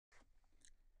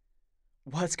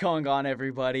What's going on,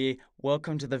 everybody?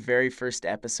 Welcome to the very first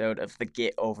episode of the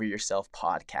Get Over Yourself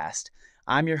podcast.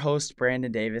 I'm your host,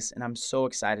 Brandon Davis, and I'm so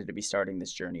excited to be starting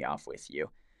this journey off with you.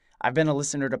 I've been a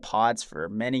listener to pods for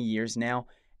many years now,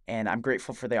 and I'm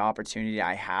grateful for the opportunity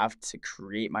I have to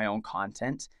create my own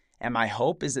content. And my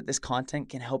hope is that this content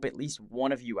can help at least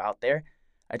one of you out there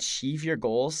achieve your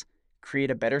goals,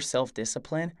 create a better self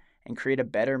discipline, and create a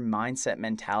better mindset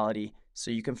mentality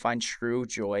so you can find true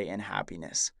joy and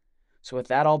happiness. So, with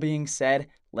that all being said,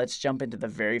 let's jump into the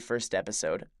very first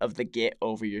episode of the Get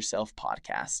Over Yourself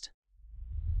podcast.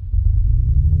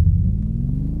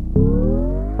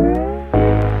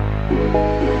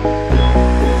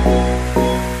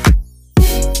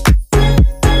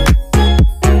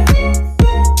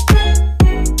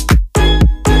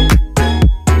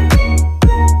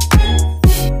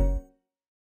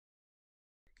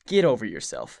 Get over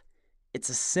yourself. It's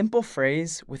a simple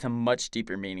phrase with a much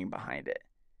deeper meaning behind it.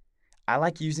 I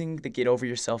like using the get over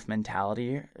yourself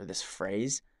mentality or this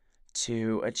phrase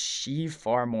to achieve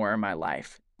far more in my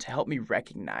life, to help me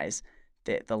recognize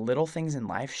that the little things in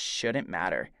life shouldn't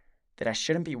matter, that I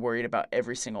shouldn't be worried about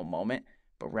every single moment,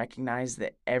 but recognize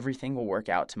that everything will work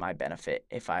out to my benefit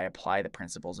if I apply the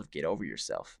principles of get over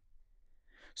yourself.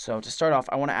 So, to start off,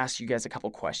 I want to ask you guys a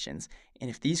couple questions. And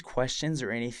if these questions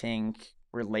or anything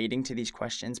relating to these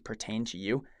questions pertain to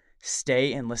you,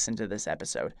 stay and listen to this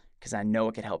episode because I know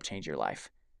it could help change your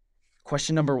life.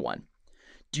 Question number one: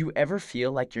 do you ever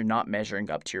feel like you're not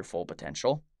measuring up to your full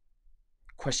potential?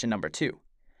 Question number two: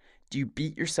 do you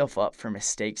beat yourself up for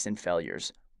mistakes and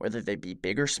failures, whether they be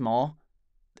big or small,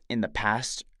 in the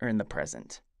past or in the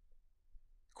present?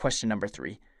 Question number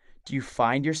three: do you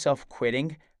find yourself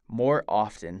quitting more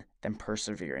often than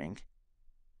persevering?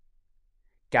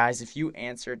 Guys, if you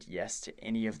answered yes to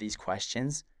any of these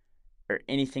questions or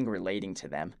anything relating to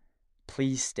them,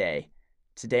 please stay.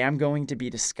 Today I'm going to be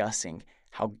discussing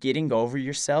how getting over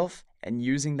yourself and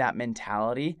using that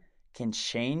mentality can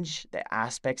change the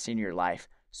aspects in your life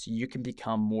so you can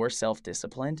become more self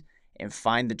disciplined and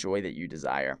find the joy that you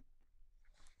desire.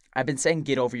 I've been saying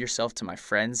get over yourself to my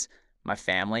friends, my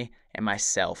family, and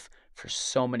myself for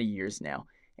so many years now,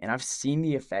 and I've seen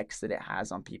the effects that it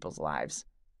has on people's lives.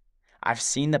 I've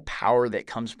seen the power that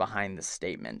comes behind the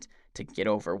statement to get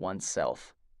over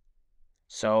oneself.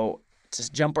 So, to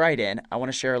jump right in, I want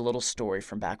to share a little story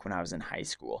from back when I was in high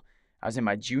school. I was in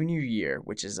my junior year,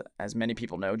 which is, as many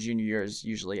people know, junior year is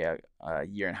usually a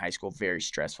year in high school, very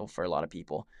stressful for a lot of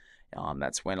people.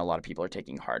 That's when a lot of people are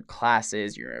taking hard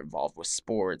classes. You're involved with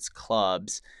sports,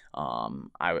 clubs.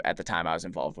 At the time, I was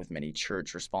involved with many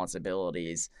church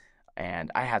responsibilities, and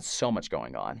I had so much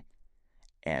going on.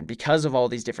 And because of all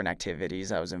these different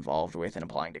activities I was involved with and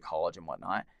applying to college and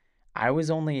whatnot, I was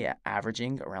only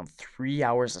averaging around 3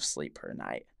 hours of sleep per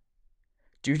night.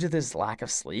 Due to this lack of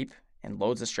sleep and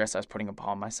loads of stress I was putting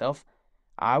upon myself,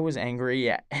 I was angry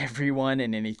at everyone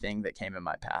and anything that came in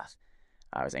my path.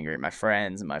 I was angry at my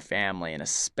friends and my family, and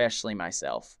especially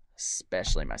myself.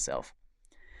 Especially myself.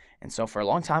 And so for a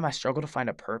long time, I struggled to find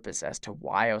a purpose as to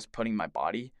why I was putting my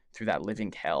body through that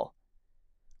living hell.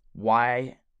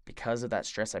 Why, because of that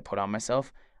stress I put on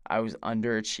myself, I was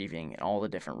underachieving in all the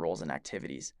different roles and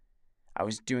activities. I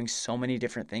was doing so many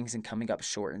different things and coming up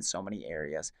short in so many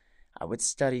areas. I would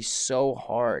study so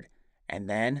hard, and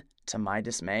then, to my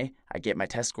dismay, I get my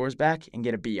test scores back and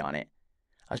get a B on it.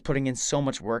 I was putting in so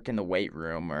much work in the weight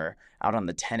room or out on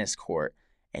the tennis court,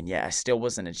 and yet I still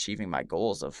wasn't achieving my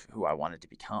goals of who I wanted to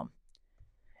become.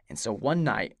 And so one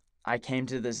night, I came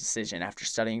to this decision after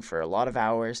studying for a lot of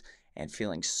hours and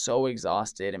feeling so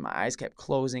exhausted, and my eyes kept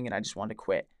closing, and I just wanted to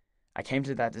quit. I came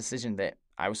to that decision that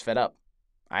I was fed up.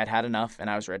 I had had enough, and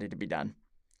I was ready to be done.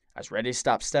 I was ready to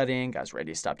stop studying. I was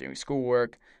ready to stop doing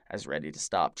schoolwork. I was ready to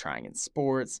stop trying in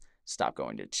sports, stop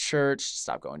going to church,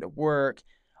 stop going to work.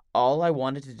 All I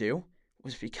wanted to do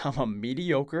was become a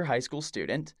mediocre high school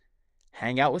student,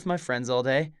 hang out with my friends all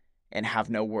day, and have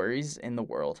no worries in the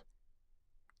world.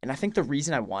 And I think the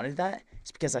reason I wanted that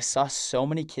is because I saw so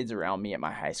many kids around me at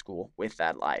my high school with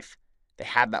that life. They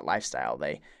had that lifestyle.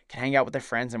 They could hang out with their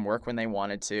friends and work when they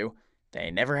wanted to. They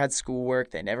never had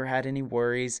schoolwork. They never had any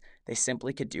worries. They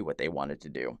simply could do what they wanted to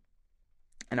do.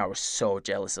 And I was so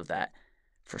jealous of that.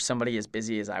 For somebody as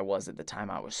busy as I was at the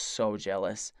time, I was so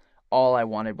jealous. All I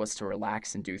wanted was to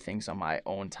relax and do things on my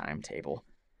own timetable.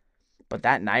 But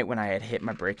that night when I had hit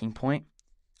my breaking point,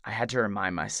 I had to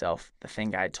remind myself the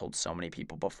thing I had told so many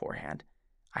people beforehand.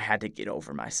 I had to get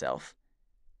over myself.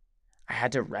 I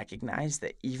had to recognize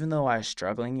that even though I was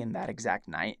struggling in that exact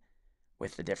night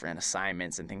with the different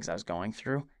assignments and things I was going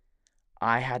through,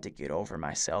 I had to get over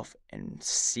myself and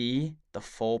see the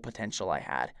full potential I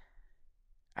had.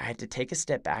 I had to take a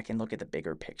step back and look at the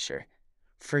bigger picture.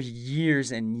 For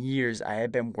years and years, I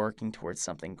had been working towards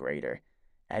something greater.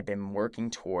 I had been working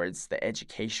towards the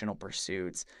educational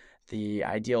pursuits, the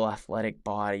ideal athletic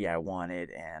body I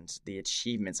wanted, and the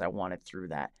achievements I wanted through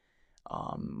that.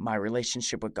 My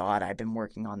relationship with God, I've been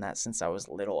working on that since I was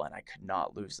little, and I could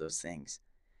not lose those things.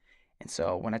 And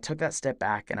so when I took that step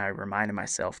back and I reminded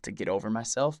myself to get over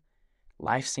myself,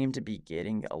 life seemed to be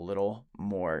getting a little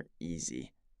more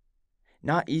easy.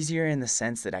 Not easier in the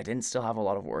sense that I didn't still have a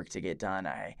lot of work to get done.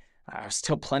 I was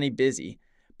still plenty busy,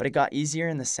 but it got easier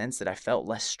in the sense that I felt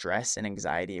less stress and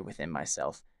anxiety within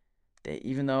myself. That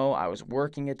even though I was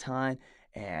working a ton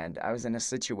and I was in a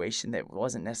situation that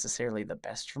wasn't necessarily the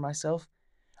best for myself,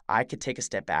 I could take a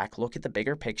step back, look at the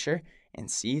bigger picture, and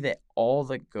see that all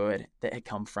the good that had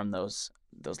come from those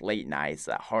late nights,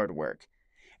 that hard work.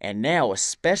 And now,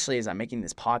 especially as I'm making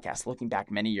this podcast, looking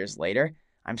back many years later,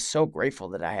 I'm so grateful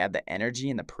that I had the energy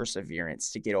and the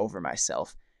perseverance to get over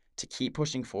myself, to keep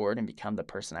pushing forward and become the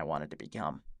person I wanted to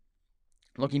become.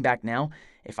 Looking back now,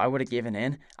 if I would have given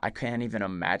in, I can't even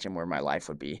imagine where my life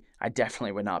would be. I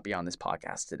definitely would not be on this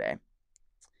podcast today.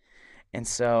 And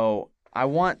so I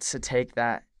want to take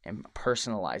that and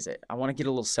personalize it. I want to get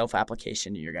a little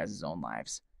self-application to your guys' own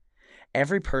lives.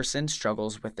 Every person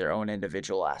struggles with their own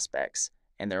individual aspects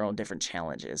and their own different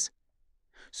challenges.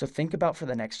 So think about for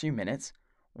the next few minutes,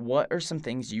 what are some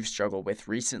things you've struggled with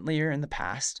recently or in the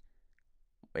past?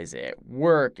 Is it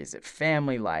work? Is it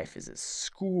family life? Is it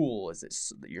school? Is it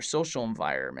your social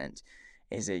environment?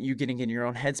 Is it you getting in your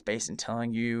own headspace and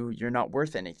telling you you're not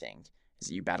worth anything? Is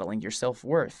it you battling your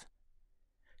self-worth?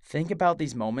 Think about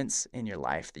these moments in your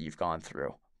life that you've gone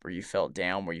through where you felt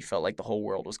down, where you felt like the whole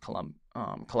world was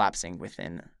collapsing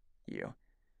within you.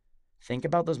 Think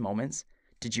about those moments.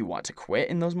 Did you want to quit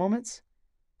in those moments?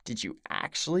 Did you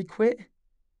actually quit?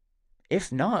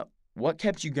 If not, what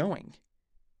kept you going?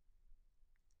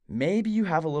 Maybe you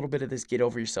have a little bit of this get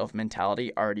over yourself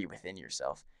mentality already within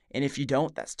yourself. And if you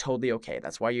don't, that's totally okay.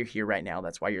 That's why you're here right now.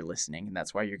 That's why you're listening. And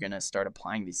that's why you're going to start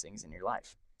applying these things in your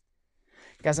life.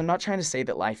 Guys, I'm not trying to say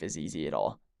that life is easy at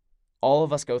all. All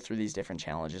of us go through these different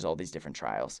challenges, all these different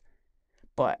trials.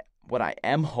 But what I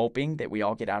am hoping that we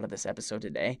all get out of this episode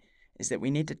today is that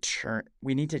we need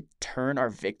to turn our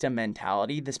victim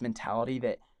mentality, this mentality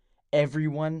that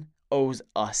everyone owes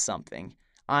us something.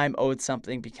 I'm owed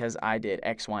something because I did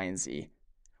X, Y, and Z.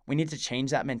 We need to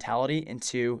change that mentality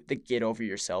into the get over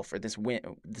yourself or this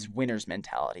winner's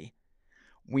mentality.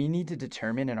 We need to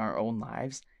determine in our own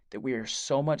lives that we are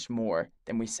so much more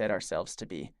than we set ourselves to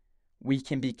be. We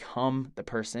can become the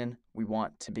person we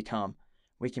want to become.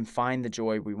 We can find the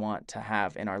joy we want to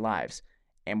have in our lives,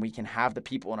 and we can have the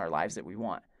people in our lives that we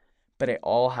want. But it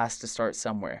all has to start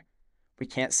somewhere. We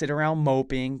can't sit around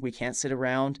moping. We can't sit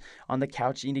around on the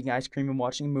couch eating ice cream and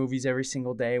watching movies every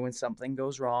single day when something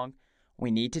goes wrong.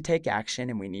 We need to take action,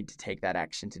 and we need to take that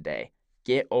action today.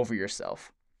 Get over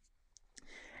yourself.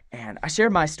 And I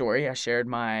shared my story. I shared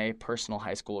my personal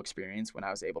high school experience when I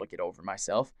was able to get over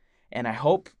myself. And I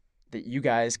hope that you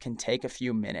guys can take a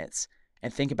few minutes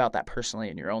and think about that personally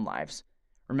in your own lives.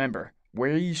 Remember,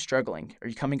 where are you struggling? Are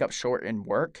you coming up short in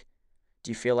work?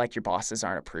 Do you feel like your bosses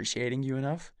aren't appreciating you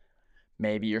enough?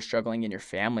 Maybe you're struggling in your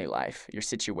family life, your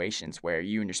situations where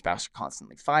you and your spouse are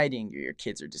constantly fighting, or your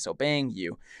kids are disobeying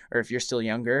you. Or if you're still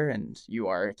younger and you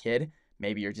are a kid,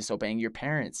 maybe you're disobeying your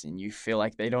parents and you feel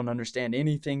like they don't understand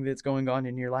anything that's going on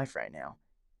in your life right now.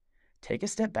 Take a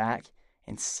step back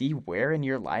and see where in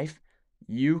your life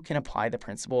you can apply the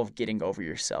principle of getting over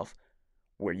yourself,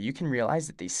 where you can realize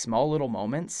that these small little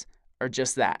moments are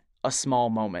just that, a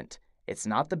small moment. It's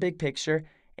not the big picture.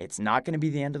 It's not going to be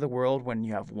the end of the world when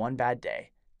you have one bad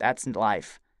day. That's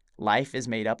life. Life is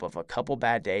made up of a couple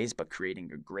bad days, but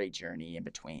creating a great journey in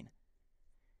between.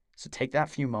 So take that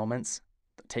few moments,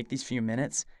 take these few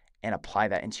minutes, and apply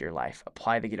that into your life.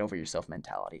 Apply the get over yourself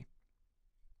mentality.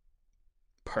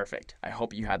 Perfect. I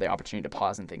hope you had the opportunity to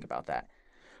pause and think about that.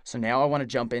 So now I want to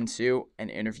jump into an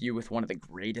interview with one of the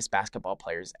greatest basketball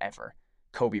players ever,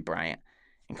 Kobe Bryant.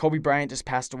 And Kobe Bryant just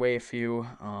passed away a few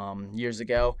years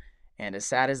ago. And as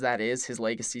sad as that is, his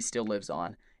legacy still lives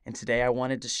on. And today I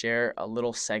wanted to share a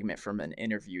little segment from an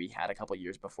interview he had a couple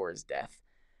years before his death.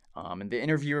 And the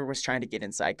interviewer was trying to get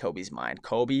inside Kobe's mind.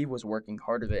 Kobe was working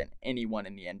harder than anyone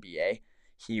in the NBA.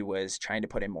 He was trying to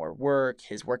put in more work.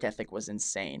 His work ethic was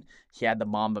insane. He had the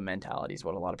Mamba mentality is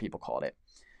what a lot of people called it.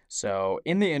 So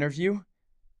in the interview,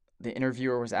 the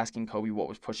interviewer was asking Kobe what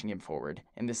was pushing him forward.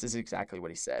 And this is exactly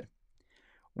what he said.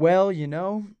 Well, you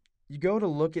go to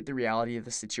look at the reality of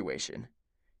the situation.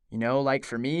 Like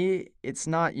for me, it's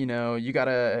not, you got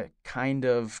to kind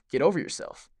of get over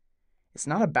yourself. It's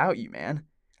not about you, man.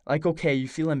 Like, okay, you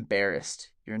feel embarrassed.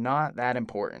 You're not that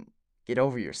important. Get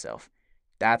over yourself.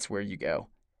 That's where you go.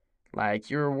 Like,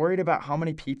 you're worried about how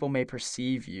many people may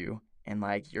perceive you, and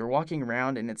like you're walking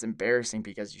around and it's embarrassing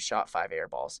because you shot 5 air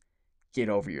balls. Get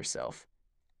over yourself.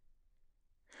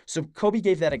 So Kobe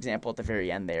gave that example at the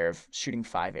very end there of shooting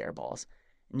 5 air balls.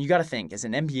 And you got to think, as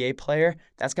an NBA player,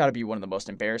 that's got to be one of the most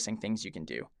embarrassing things you can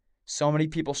do. So many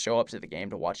people show up to the game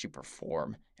to watch you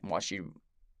perform and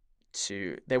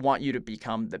they want you to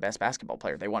become the best basketball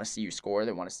player. They want to see you score.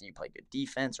 They want to see you play good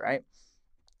defense, right?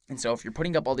 And so if you're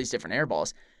putting up all these different air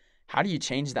balls, how do you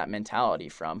change that mentality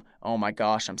from, oh my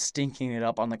gosh, I'm stinking it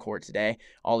up on the court today.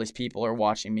 All these people are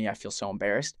watching me. I feel so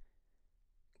embarrassed.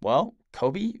 Well,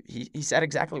 Kobe, he said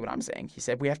exactly what I'm saying. He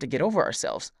said we have to get over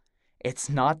ourselves. It's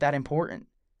not that important.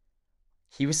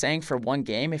 He was saying for one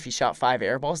game, if he shot 5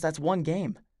 air balls, that's one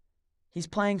game. He's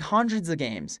playing hundreds of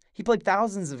games. He played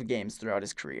thousands of games throughout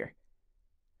his career.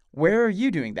 Where are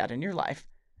you doing that in your life?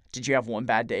 Did you have one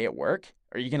bad day at work?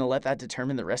 Are you going to let that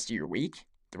determine the rest of your week,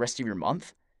 the rest of your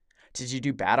month? Did you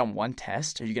do bad on one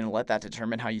test? Are you going to let that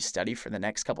determine how you study for the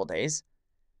next couple days?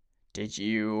 Did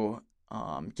you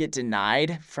get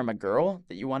denied from a girl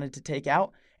that you wanted to take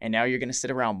out, and now you're going to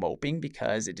sit around moping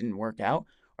because it didn't work out?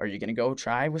 Or are you going to go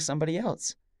try with somebody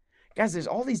else? Guys, there's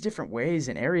all these different ways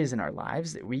and areas in our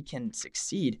lives that we can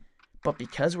succeed, but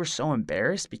because we're so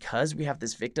embarrassed, because we have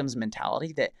this victim's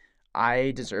mentality that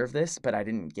I deserve this, but I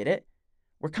didn't get it,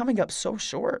 we're coming up so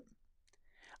short.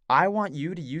 I want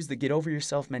you to use the get over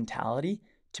yourself mentality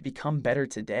to become better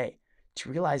today, to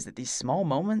realize that these small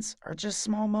moments are just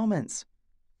small moments.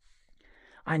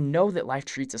 I know that life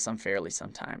treats us unfairly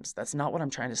sometimes. That's not what I'm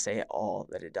trying to say at all,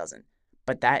 that it doesn't.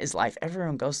 But that is life.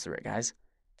 Everyone goes through it, guys.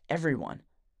 Everyone.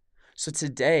 So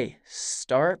today,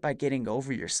 start by getting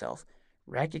over yourself.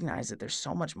 Recognize that there's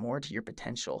so much more to your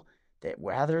potential, that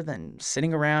rather than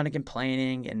sitting around and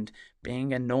complaining and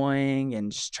being annoying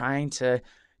and just trying to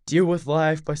deal with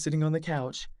life by sitting on the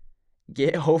couch,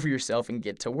 get over yourself and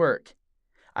get to work.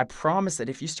 I promise that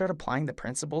if you start applying the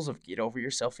principles of get over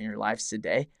yourself in your lives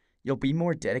today, you'll be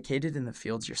more dedicated in the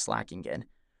fields you're slacking in.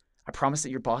 I promise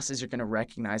that your bosses are going to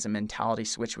recognize a mentality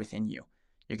switch within you.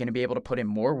 You're going to be able to put in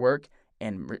more work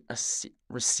and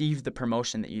receive the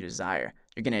promotion that you desire.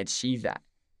 You're going to achieve that.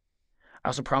 I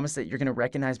also promise that you're going to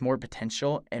recognize more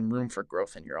potential and room for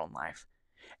growth in your own life.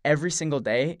 Every single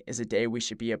day is a day we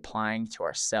should be applying to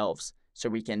ourselves so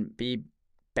we can be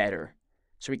better,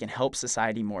 so we can help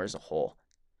society more as a whole.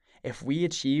 If we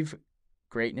achieve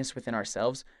greatness within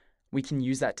ourselves, we can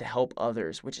use that to help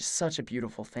others, which is such a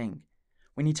beautiful thing.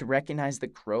 We need to recognize the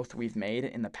growth we've made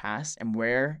in the past and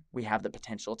where we have the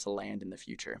potential to land in the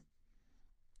future.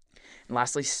 And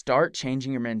lastly, start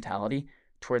changing your mentality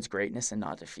towards greatness and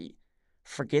not defeat.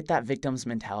 Forget that victim's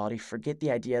mentality. Forget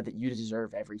the idea that you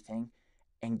deserve everything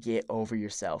and get over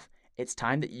yourself. It's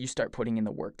time that you start putting in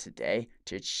the work today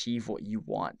to achieve what you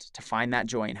want, to find that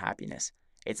joy and happiness.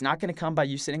 It's not going to come by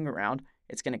you sitting around.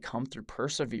 It's going to come through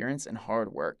perseverance and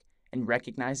hard work and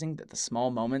recognizing that the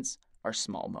small moments are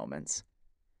small moments.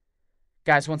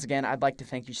 Guys, once again, I'd like to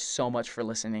thank you so much for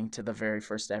listening to the very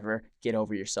first ever Get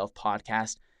Over Yourself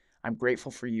podcast. I'm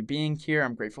grateful for you being here.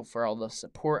 I'm grateful for all the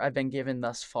support I've been given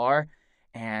thus far.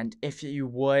 And if you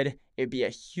would, it'd be a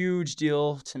huge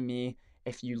deal to me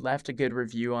if you left a good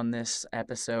review on this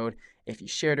episode, if you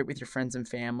shared it with your friends and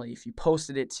family, if you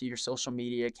posted it to your social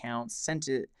media accounts, sent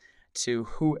it to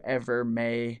whoever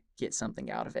may get something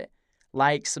out of it.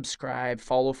 Like, subscribe,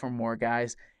 follow for more,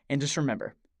 guys. And just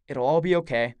remember, it'll all be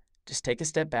okay. Just take a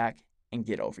step back and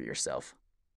get over yourself.